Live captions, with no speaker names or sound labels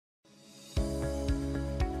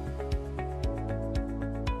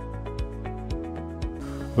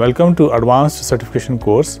Welcome to Advanced Certification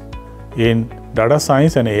course in Data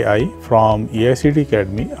Science and AI from EICT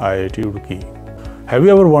Academy-IIT Roorkee. Have you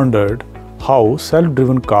ever wondered how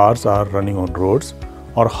self-driven cars are running on roads,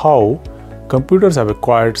 or how computers have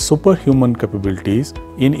acquired superhuman capabilities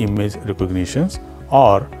in image recognitions,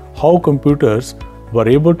 or how computers were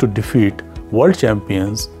able to defeat world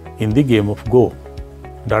champions in the game of Go?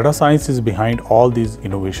 Data science is behind all these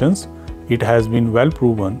innovations. It has been well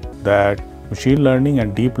proven that machine learning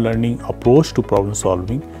and deep learning approach to problem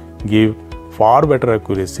solving give far better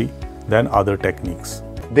accuracy than other techniques.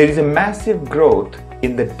 There is a massive growth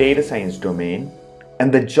in the data science domain,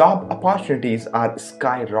 and the job opportunities are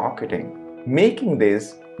skyrocketing, making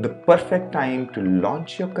this the perfect time to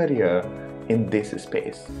launch your career in this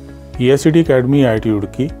space. EICT Academy-IIT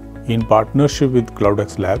Roorkee, in partnership with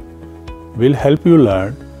CloudX Lab, will help you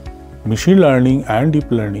learn machine learning and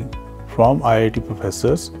deep learning from IIT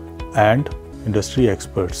professors and industry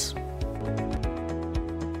experts.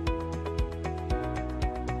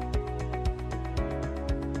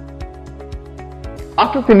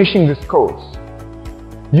 After finishing this course,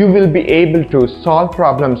 you will be able to solve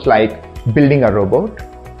problems like building a robot,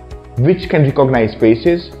 which can recognize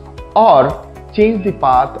faces, or change the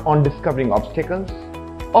path on discovering obstacles,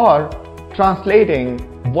 or translating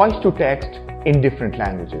voice to text in different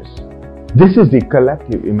languages. This is the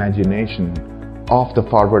collective imagination of the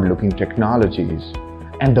forward-looking technologies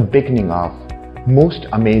and the beginning of most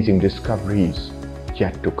amazing discoveries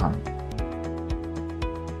yet to come.